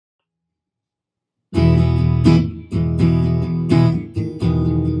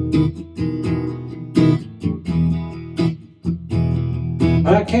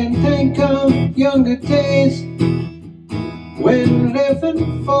think of younger days when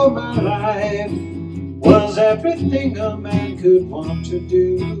living for my life was everything a man could want to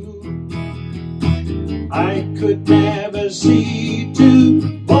do. I could never see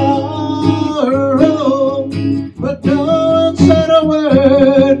tomorrow, but no one said a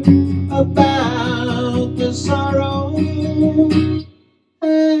word about the sorrow.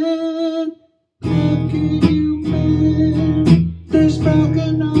 And how can you mend this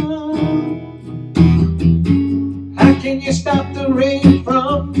broken heart? How can you stop the rain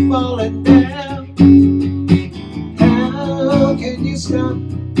from falling down? How can you stop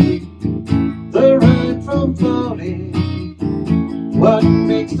the rain from falling? What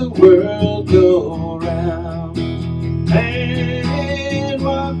makes the world go round? And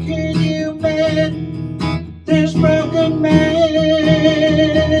what can you mend this broken man?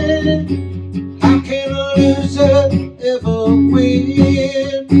 How can a loser ever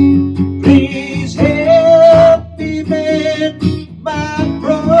win? Please help me mend my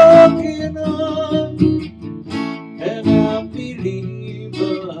broken heart, and I'll believe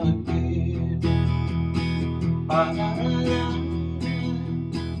again.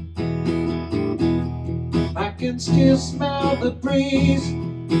 I can still smell the breeze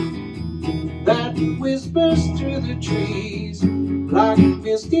that whispers through the trees, like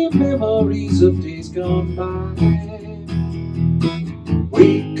misty memories of days gone by.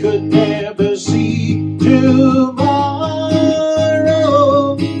 We could never see tomorrow,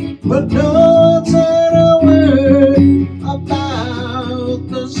 but no one said a word about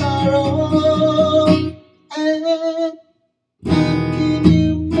the sorrow. And how can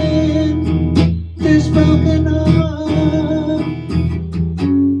you mend this broken heart?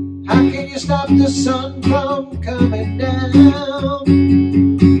 How can you stop the sun from coming down?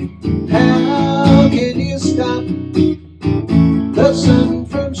 How can you stop the sun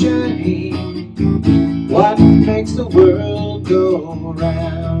from shining? What makes the world go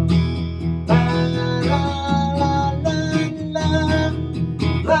round? La la la la la la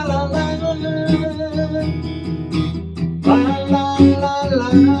la la la la la la.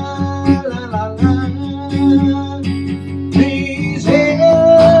 Please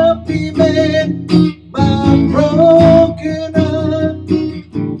help me mend my broken heart,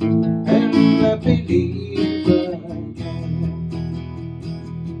 and let me live again.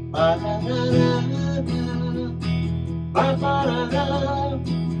 Ba-da-da-da, ba-ba-da-da,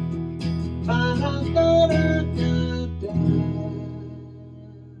 ba-da-da-da.